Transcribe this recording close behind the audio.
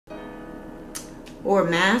or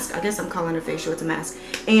mask. I guess I'm calling it facial, it's a mask.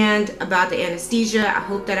 And about the anesthesia. I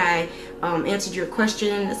hope that I answered your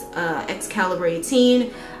questions. Excalibur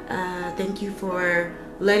 18, thank you for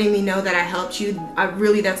letting me know that I helped you.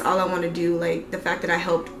 That's all I want to do. Like, the fact that I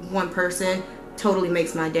helped one person totally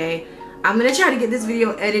makes my day. I'm gonna try to get this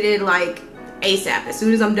video edited like ASAP. As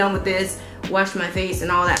soon as I'm done with this, wash my face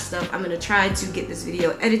and all that stuff, I'm gonna try to get this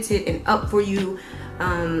video edited and up for you.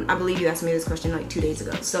 I believe you asked me this question like 2 days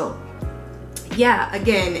ago. So yeah,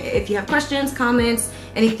 again, if you have questions, comments,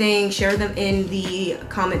 anything, share them in the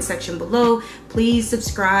comment section below. Please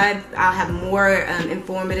subscribe. I'll have more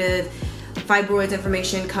informative fibroids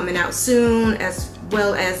information coming out soon, as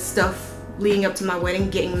well as stuff leading up to my wedding,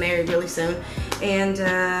 getting married really soon, and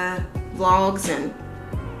vlogs. And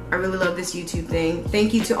I really love this YouTube thing.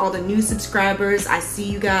 Thank you to all the new subscribers. I see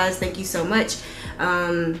you guys. Thank you so much.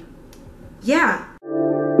 Yeah.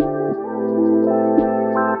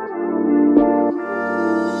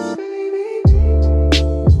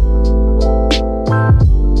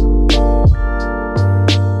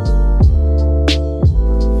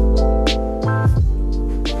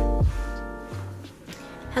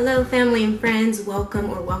 Hello family and friends,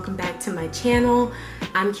 welcome back to my channel.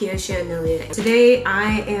 I'm KEOSHA ANEILIA. Today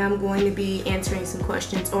I am going to be answering some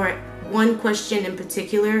questions, or one question in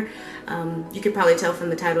particular. You could probably tell from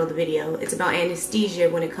the title of the video. It's about anesthesia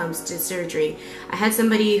when it comes to surgery. I had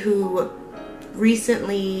somebody who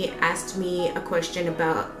recently asked me a question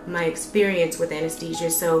about my experience with anesthesia,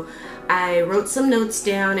 so I wrote some notes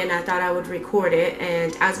down and I thought I would record it.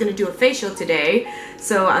 And I was going to do a facial today,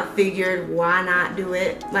 so I figured why not do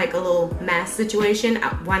it like a little mask situation.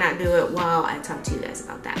 Why not do it while I talk to you guys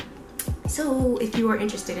about that? So if you are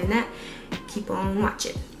interested in that, keep on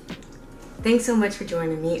watching. Thanks so much for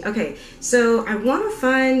joining me. Okay, so I want to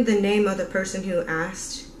find the name of the person who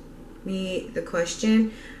asked me the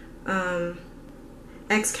question.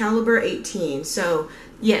 Excalibur 18. So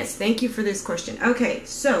yes, thank you for this question. Okay,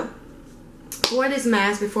 so for this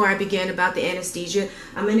mask, before I begin about the anesthesia,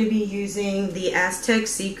 I'm going to be using the Aztec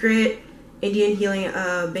Secret Indian Healing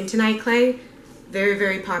Bentonite clay. Very,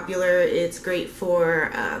 very popular. It's great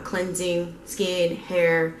for cleansing skin,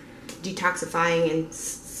 hair, detoxifying and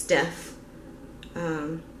stuff.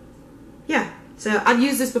 Yeah, so I've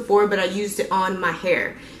used this before, but I used it on my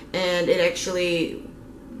hair and it actually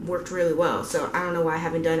worked really well. So I don't know why I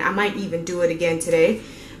haven't done it. I might even do it again today,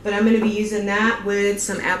 but I'm going to be using that with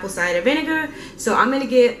some apple cider vinegar. So I'm going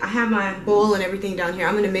to I have my bowl and everything down here.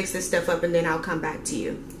 I'm going to mix this stuff up and then I'll come back to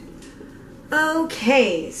you.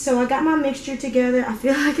 Okay, so I got my mixture together. I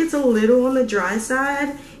feel like it's a little on the dry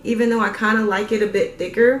side, even though I kind of like it a bit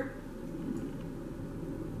thicker.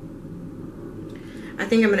 I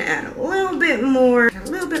think I'm going to add a little bit more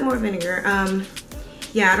vinegar.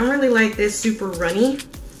 Yeah, I don't really like this super runny.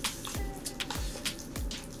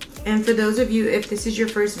 And for those of you, if this is your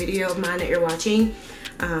first video of mine that you're watching,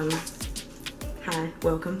 hi,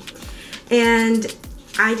 welcome. And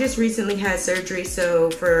I just recently had surgery,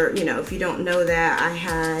 so for, you know, if you don't know that, I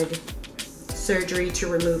had surgery to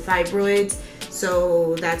remove fibroids,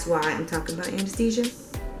 so that's why I'm talking about anesthesia.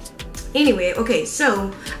 Anyway, okay,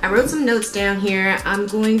 so I wrote some notes down here. I'm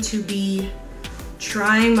going to be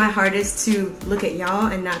trying my hardest to look at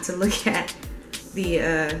y'all and not to look at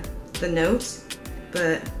the notes,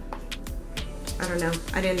 but I don't know.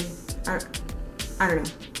 I don't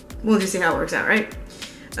know. We'll just see how it works out, right?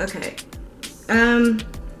 Okay.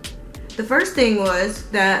 The first thing was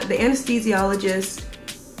that the anesthesiologist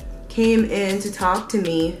came in to talk to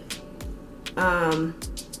me.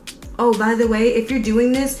 Oh, by the way, if you're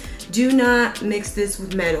doing this, do not mix this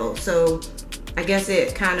with metal. So I guess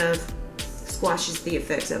it kind of squashes the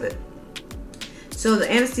effects of it. So the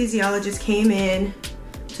anesthesiologist came in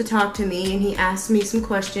to talk to me and he asked me some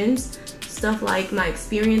questions. Stuff like my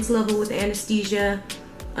experience level with anesthesia,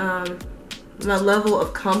 my level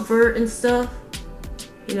of comfort and stuff,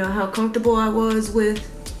 you know, how comfortable I was with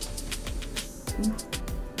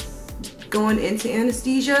going into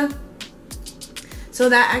anesthesia. So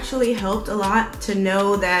that actually helped a lot to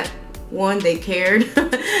know that, one, they cared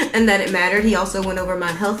and that it mattered. He also went over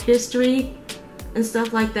my health history and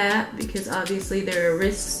stuff like that, because obviously there are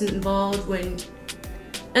risks involved when,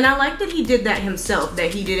 and I like that he did that himself,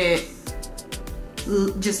 that he didn't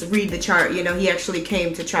just read the chart, you know, he actually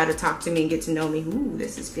came to try to talk to me and get to know me. Ooh,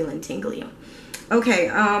 this is feeling tingly. Okay,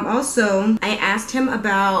 also, I asked him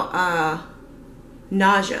about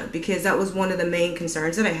nausea, because that was one of the main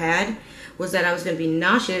concerns that I had, was that I was going to be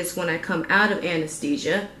nauseous when I come out of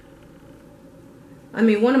anesthesia. I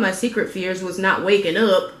mean, one of my secret fears was not waking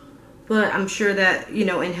up, but I'm sure that, you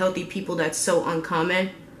know, in healthy people that's so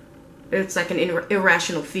uncommon. It's like an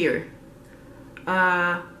irrational fear.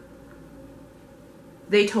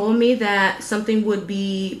 They told me that something would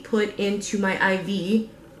be put into my IV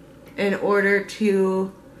in order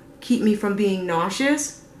to keep me from being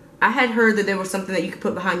nauseous. I had heard that there was something that you could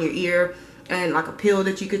put behind your ear and like a pill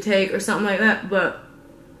that you could take or something like that, but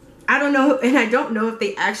I don't know, and I don't know if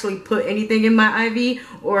they actually put anything in my IV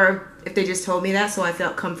or if they just told me that, so I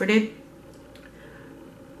felt comforted.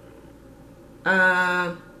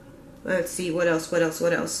 Let's see, what else?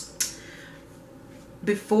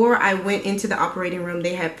 Before I went into the operating room,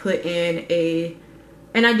 they had put in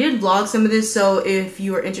and I did vlog some of this, so if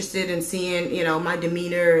you are interested in seeing, you know, my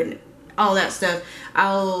demeanor and all that stuff,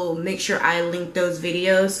 I'll make sure I link those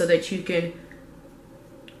videos so that you can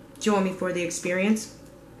join me for the experience.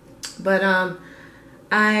 But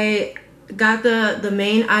I got the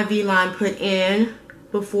main IV line put in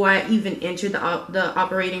before I even entered the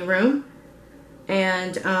operating room,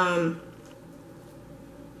 and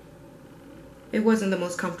it wasn't the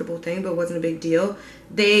most comfortable thing, but it wasn't a big deal.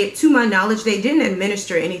 To my knowledge, they didn't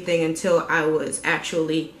administer anything until I was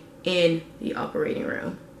actually in the operating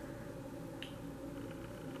room.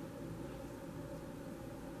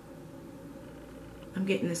 I'm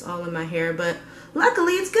getting this all in my hair, but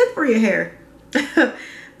luckily it's good for your hair.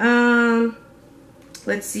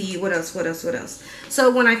 Let's see, what else? So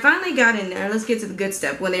when I finally got in there, let's get to the good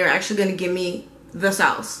stuff. When they were actually going to give me the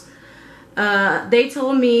sauce, they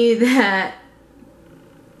told me that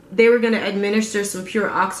they were going to administer some pure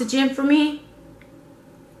oxygen for me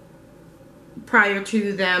prior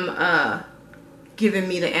to them giving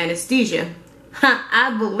me the anesthesia.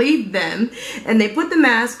 I believed them, and they put the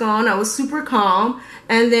mask on. I was super calm,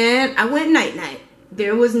 and then I went night-night.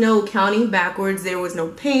 There was no counting backwards. There was no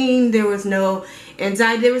pain. There was no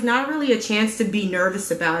anxiety. There was not really a chance to be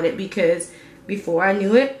nervous about it, because before I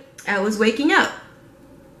knew it, I was waking up.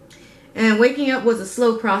 And waking up was a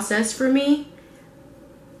slow process for me.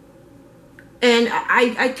 And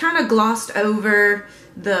I kind of glossed over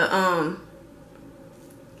the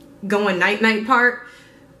going night-night part.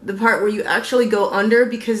 The part where you actually go under,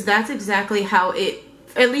 because that's exactly how it,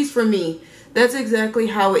 at least for me, that's exactly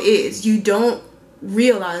how it is. You don't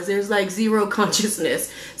realize there's like zero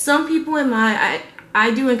consciousness. Some people in I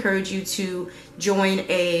do encourage you to join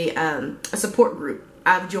a support group.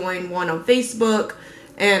 I've joined one on Facebook,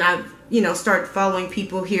 and I've, you know, started following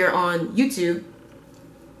people here on YouTube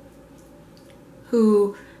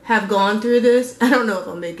who have gone through this. I don't know if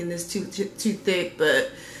I'm making this too thick, but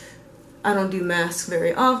I don't do masks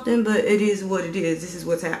very often, but it is what it is. This is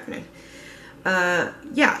what's happening.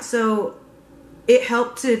 Yeah, so it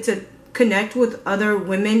helped to connect with other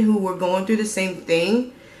women who were going through the same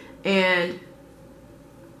thing, and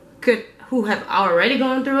who have already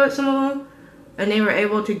gone through it, some of them, and they were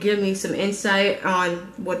able to give me some insight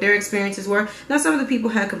on what their experiences were. Now, some of the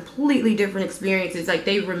people had completely different experiences. Like,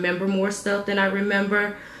 they remember more stuff than I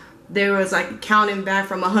remember. There was like counting back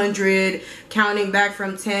from 100, counting back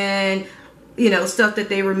from 10, you know, stuff that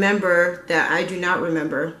they remember that I do not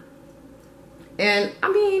remember. And I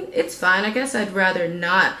mean, it's fine. I guess I'd rather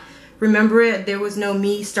not remember it. There was no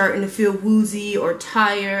me starting to feel woozy or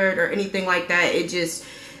tired or anything like that. It just,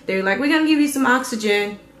 they're like, we're going to give you some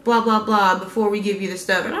oxygen, blah, blah, blah, before we give you the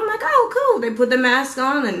stuff. And I'm like, oh, cool. They put the mask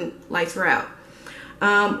on and lights were out.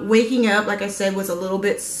 Waking up, like I said, was a little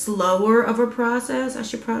bit slower of a process. I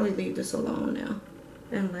should probably leave this alone now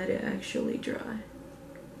and let it actually dry.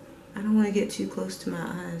 I don't want to get too close to my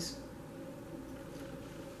eyes.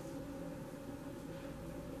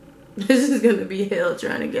 This is going to be hell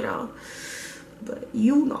trying to get off. But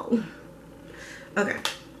you know. Okay.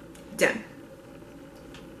 Done.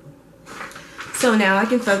 So now I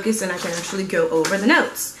can focus and I can actually go over the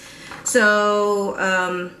notes.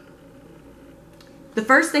 So, the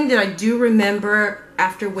first thing that I do remember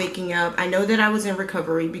after waking up, I know that I was in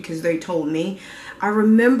recovery because they told me. I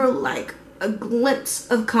remember like a glimpse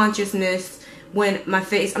of consciousness when my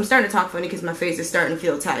face, I'm starting to talk funny because my face is starting to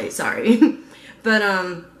feel tight, sorry.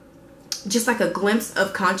 But just like a glimpse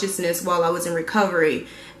of consciousness while I was in recovery.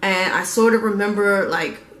 And I sort of remember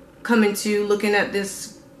like coming to, looking at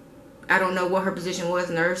this, I don't know what her position was,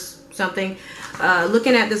 nurse, something,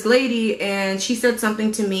 looking at this lady, and she said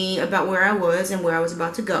something to me about where I was and where I was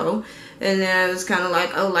about to go. And then I was kind of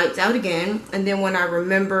like, oh, lights out again. And then when I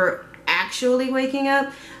remember actually waking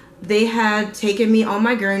up, they had taken me on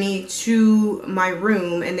my gurney to my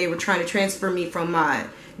room, and they were trying to transfer me from my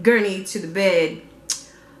gurney to the bed.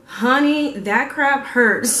 Honey, that crap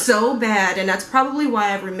hurt so bad, and that's probably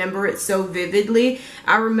why I remember it so vividly.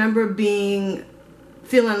 I remember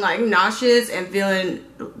feeling like nauseous and feeling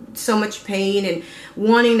so much pain and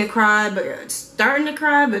wanting to cry, but starting to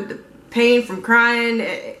cry, but pain from crying.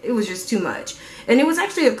 It was just too much. And it was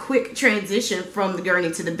actually a quick transition from the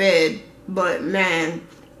gurney to the bed, but man,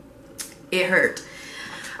 it hurt.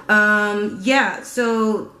 Yeah,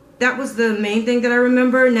 so that was the main thing that I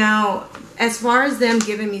remember. Now, as far as them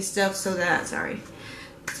giving me stuff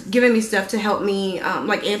giving me stuff to help me,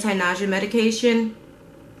 like anti-nausea medication,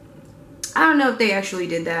 I don't know if they actually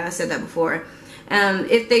did that. I said that before.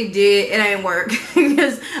 If they did, it ain't work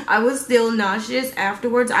because I was still nauseous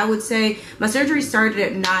afterwards. I would say my surgery started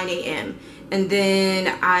at 9 a.m. and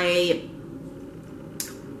then I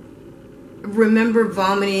remember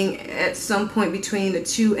vomiting at some point between the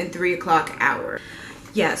 2 and 3 o'clock hour.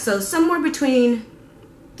 Yeah, so somewhere between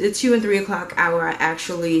the 2 and 3 o'clock hour, I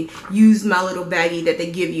actually used my little baggie that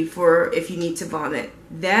they give you for if you need to vomit.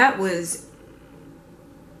 That was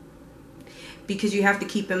because you have to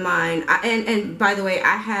keep in mind, and by the way,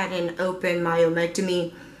 I had an open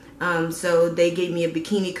myomectomy, so they gave me a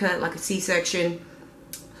bikini cut, like a C-section.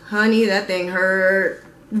 Honey, that thing hurt.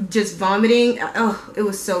 Just vomiting, oh, it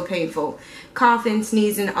was so painful. Coughing,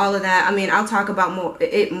 sneezing, all of that. I mean, I'll talk about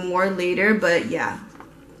it more later, but yeah,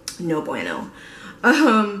 no bueno.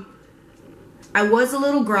 I was a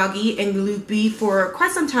little groggy and loopy for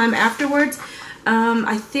quite some time afterwards.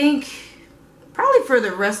 I think probably for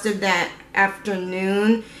the rest of that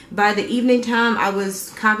afternoon. By the evening time, I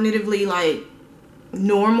was cognitively like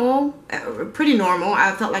normal, pretty normal.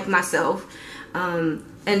 I felt like myself.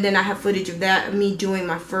 And then I have footage of that, me doing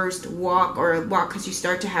my first walk, because you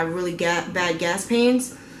start to have really bad gas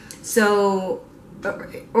pains. So,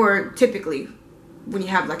 or typically when you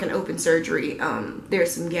have like an open surgery,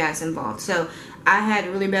 there's some gas involved. So I had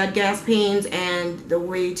really bad gas pains, and the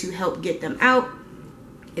way to help get them out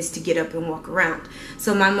is to get up and walk around.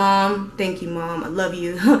 So my mom, thank you mom, I love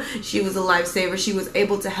you. She was a lifesaver. She was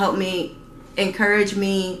able to help me, encourage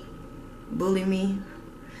me, bully me.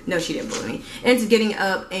 No, she didn't bully me. Into getting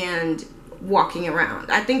up and walking around.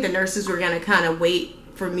 I think the nurses were gonna kind of wait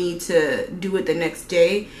for me to do it the next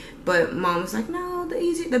day, but mom was like, no,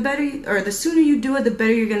 the sooner you do it, the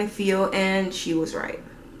better you're gonna feel. And she was right.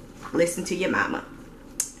 Listen to your mama.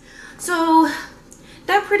 So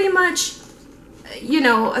that pretty much, you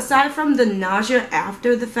know, aside from the nausea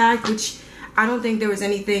after the fact, which I don't think there was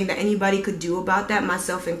anything that anybody could do about that,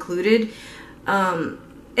 myself included.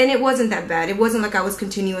 And it wasn't that bad. It wasn't like I was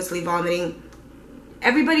continuously vomiting.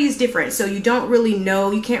 Everybody is different, so you don't really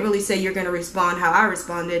know. You can't really say you're going to respond how I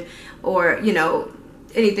responded, or, you know,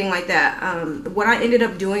 anything like that. What I ended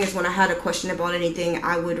up doing is when I had a question about anything,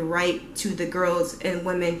 I would write to the girls and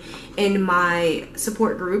women in my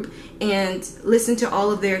support group and listen to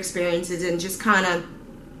all of their experiences and just kind of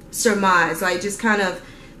surmise, like just kind of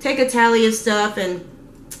take a tally of stuff and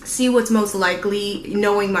see what's most likely,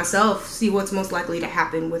 knowing myself, see what's most likely to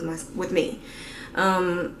happen with me.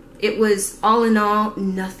 It was all in all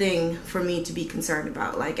nothing for me to be concerned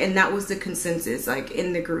about, like, and that was the consensus, like,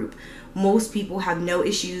 in the group. Most people have no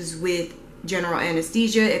issues with general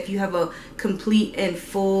anesthesia. If you have a complete and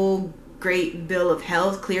full great bill of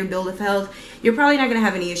health, clear bill of health, you're probably not going to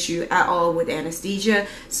have any issue at all with anesthesia.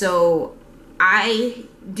 So I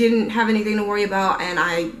didn't have anything to worry about, and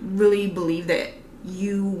I really believe that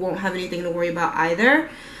you won't have anything to worry about either.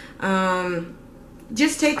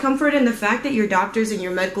 Just take comfort in the fact that your doctors and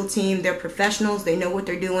your medical team, they're professionals, they know what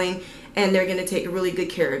they're doing, and they're going to take really good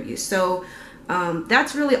care of you. So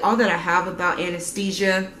that's really all that I have about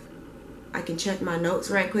anesthesia. I can check my notes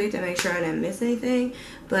right quick to make sure I didn't miss anything.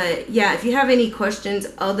 But yeah, if you have any questions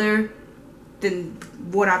other than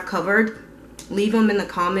what I've covered, leave them in the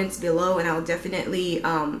comments below, and I'll definitely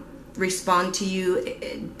respond to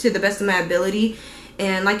you to the best of my ability.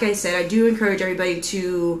 And like I said, I do encourage everybody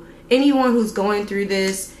to, anyone who's going through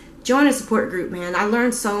this, join a support group, man. I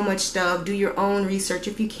learned so much stuff. Do your own research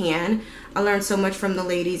if you can. I learned so much from the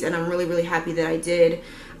ladies, and I'm really, really happy that I did.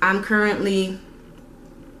 I'm currently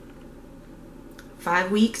 5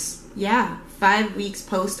 weeks, yeah, 5 weeks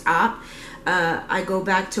post-op. I go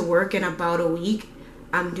back to work in about a week.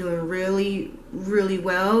 I'm doing really, really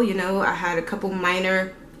well. You know, I had a couple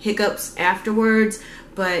minor hiccups afterwards,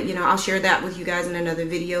 but you know, I'll share that with you guys in another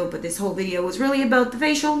video. But this whole video was really about the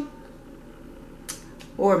facial,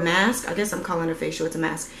 or mask. I guess I'm calling it facial, it's a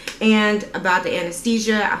mask, and about the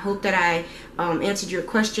anesthesia. I hope that I answered your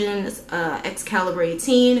questions. Excalibur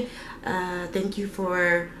 18, thank you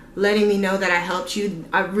for letting me know that I helped you.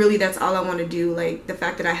 That's all I want to do. Like, the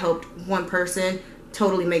fact that I helped one person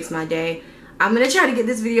totally makes my day. I'm gonna try to get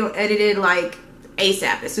this video edited like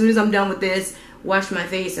ASAP. As soon as I'm done with this, wash my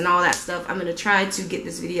face and all that stuff, I'm gonna try to get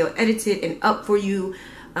this video edited and up for you.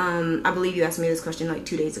 I believe you asked me this question like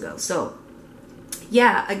 2 days ago. So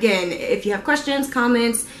yeah, again, if you have questions,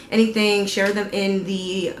 comments, anything, share them in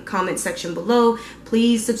the comment section below.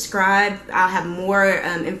 Please subscribe. I'll have more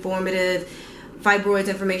informative fibroids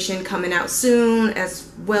information coming out soon, as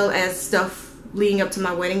well as stuff leading up to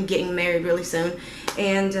my wedding, getting married really soon,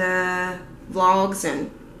 and vlogs. And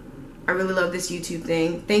I really love this YouTube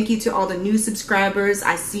thing. Thank you to all the new subscribers.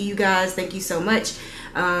 I see you guys. Thank you so much.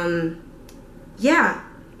 Yeah,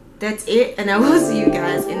 that's it, and I will see you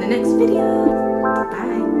guys in the next video.